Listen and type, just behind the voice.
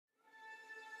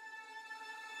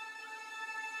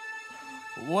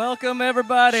Welcome,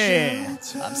 everybody.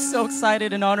 I'm so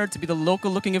excited and honored to be the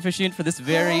local looking officiant for this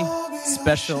very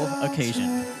special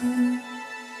occasion.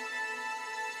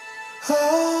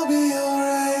 I'll be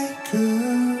alright,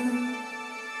 girl.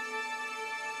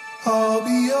 I'll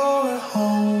be your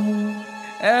home.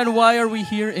 And why are we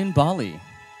here in Bali?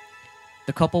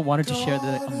 The couple wanted to share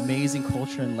the amazing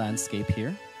culture and landscape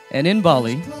here. And in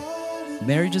Bali,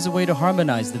 marriage is a way to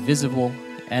harmonize the visible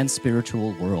and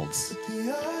spiritual worlds.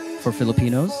 For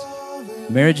Filipinos,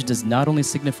 marriage does not only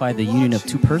signify the union of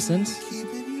two persons,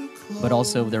 but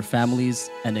also their families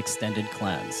and extended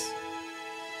clans.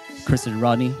 Christa and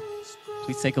Rodney,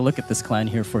 please take a look at this clan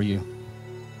here for you.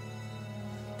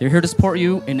 They're here to support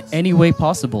you in any way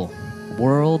possible,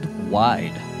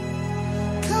 worldwide.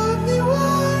 Cut me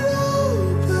wide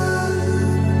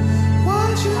open,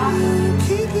 watching you,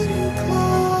 keeping you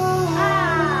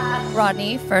close.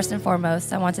 Rodney, first and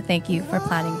foremost, I want to thank you for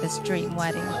planning this dream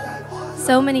wedding.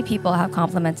 So many people have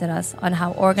complimented us on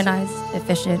how organized,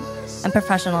 efficient, and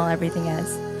professional everything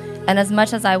is. And as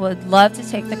much as I would love to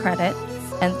take the credit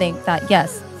and think that,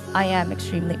 yes, I am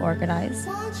extremely organized,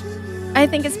 I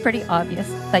think it's pretty obvious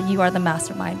that you are the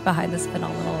mastermind behind this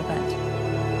phenomenal event.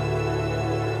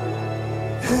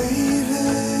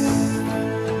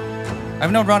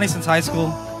 I've known Rodney since high school.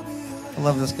 I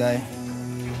love this guy.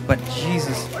 But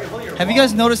Jesus, have you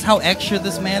guys noticed how extra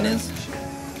this man is?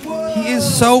 He is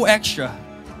so extra.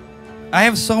 I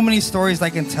have so many stories I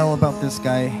can tell about this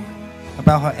guy,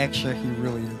 about how extra he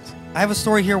really is. I have a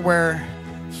story here where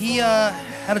he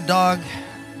had a dog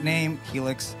named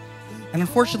Helix, and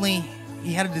unfortunately,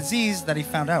 he had a disease that he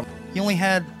found out. He only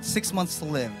had 6 months to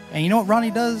live. And you know what Ronnie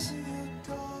does?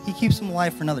 He keeps him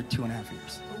alive for another 2.5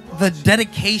 years. The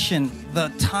dedication, the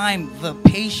time, the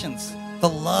patience, the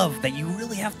love that you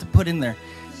really have to put in there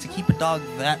to keep a dog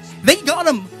that... They got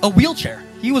him a wheelchair.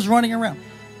 He was running around.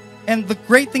 And the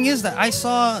great thing is that I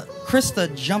saw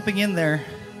Christa jumping in there,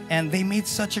 and they made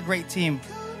such a great team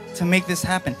to make this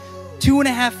happen.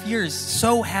 2.5 years,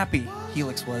 so happy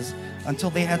Helix was,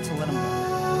 until they had to let him go.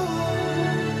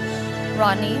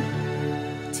 Rodney,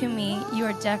 to me, you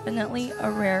are definitely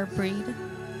a rare breed.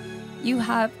 You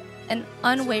have an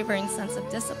unwavering sense of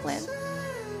discipline,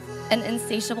 an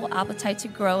insatiable appetite to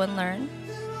grow and learn,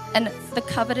 and the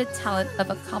coveted talent of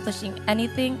accomplishing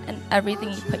anything and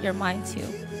everything you put your mind to.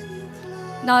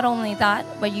 Not only that,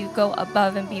 but you go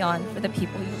above and beyond for the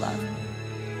people you love.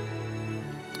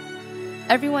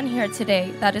 Everyone here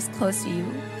today that is close to you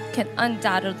can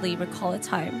undoubtedly recall a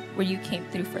time where you came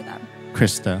through for them.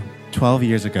 Christa, 12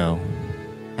 years ago,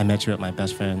 I met you at my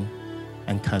best friend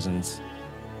and cousin's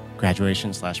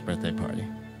graduation/birthday party.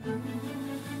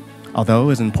 Although it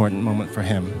was an important moment for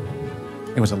him,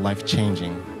 it was a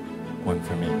life-changing one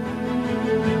for me.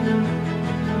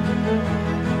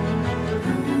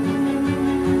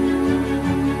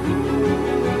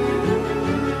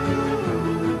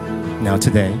 Now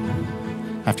today,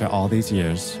 after all these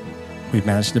years, we've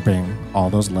managed to bring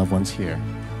all those loved ones here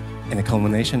in a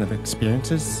culmination of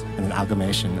experiences and an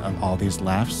amalgamation of all these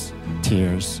laughs,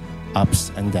 tears, ups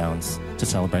and downs to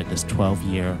celebrate this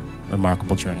 12-year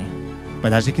remarkable journey.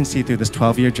 But as you can see through this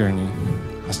 12-year journey,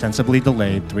 ostensibly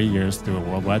delayed 3 years through a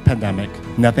worldwide pandemic,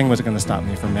 nothing was going to stop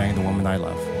me from marrying the woman I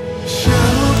love.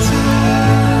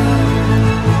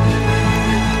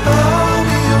 I'll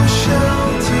be your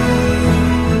shelter.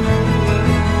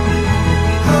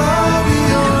 I'll be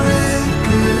your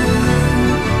anchor.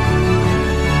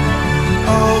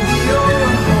 I'll be your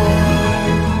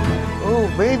home. Oh,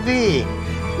 baby,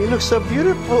 you look so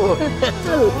beautiful.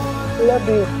 Love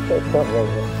you.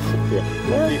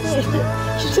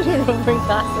 You shouldn't even bring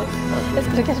glasses. It's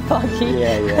gonna get foggy.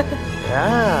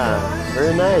 Ah,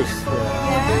 very nice.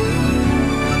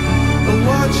 I'm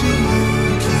watching you,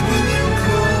 keeping you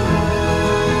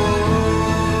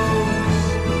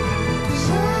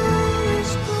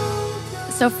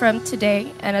close. So from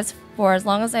today and for as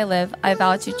long as I live, I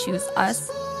vow to choose us.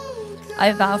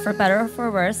 I vow for better or for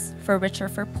worse, for richer or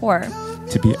for poor.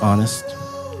 To be honest,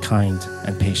 kind,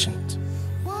 and patient.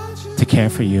 To care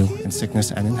for you in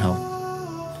sickness and in health.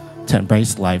 To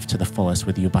embrace life to the fullest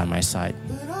with you by my side.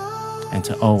 And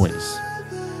to always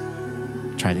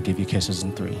try to give you kisses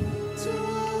in 3.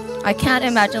 I can't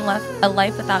imagine a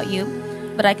life without you,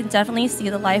 but I can definitely see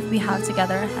the life we have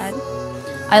together ahead.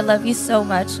 I love you so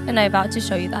much, and I vow to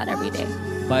show you that every day.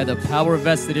 By the power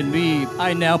vested in me,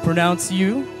 I now pronounce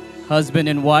you husband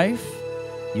and wife.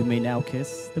 You may now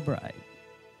kiss the bride.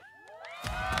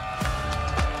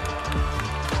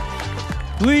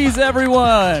 Please,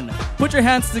 everyone, put your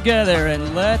hands together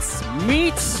and let's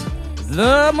meet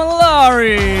the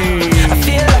Malari. I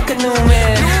feel like a new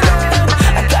man.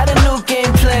 I got a new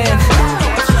game plan.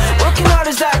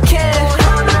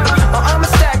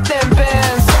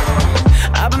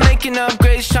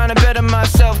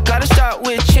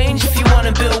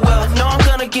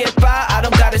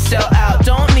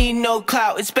 no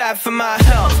clout, it's bad for my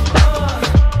health.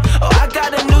 Oh, I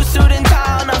got a new suit and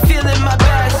tie and I'm feeling my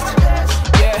best.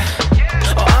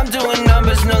 Yeah. Oh, I'm doing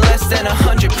numbers no less than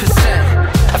 100%.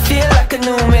 I feel like a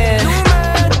new man.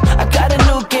 I got a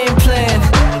new game plan.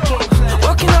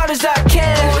 Working hard as I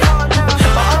can.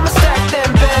 Oh, I'ma stack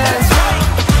them bands.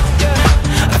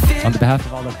 On behalf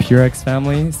of all the Purex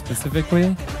family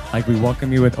specifically, like, we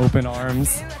welcome you with open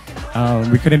arms.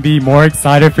 We couldn't be more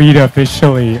excited for you to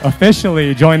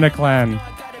officially join the clan.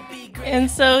 And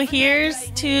so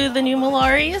here's to the new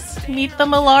Malaris. Meet the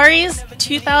Malaris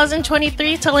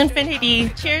 2023 till infinity.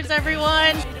 Cheers,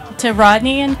 everyone. To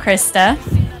Rodney and Christa,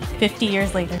 50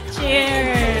 years later.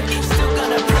 Cheers. Still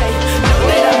gonna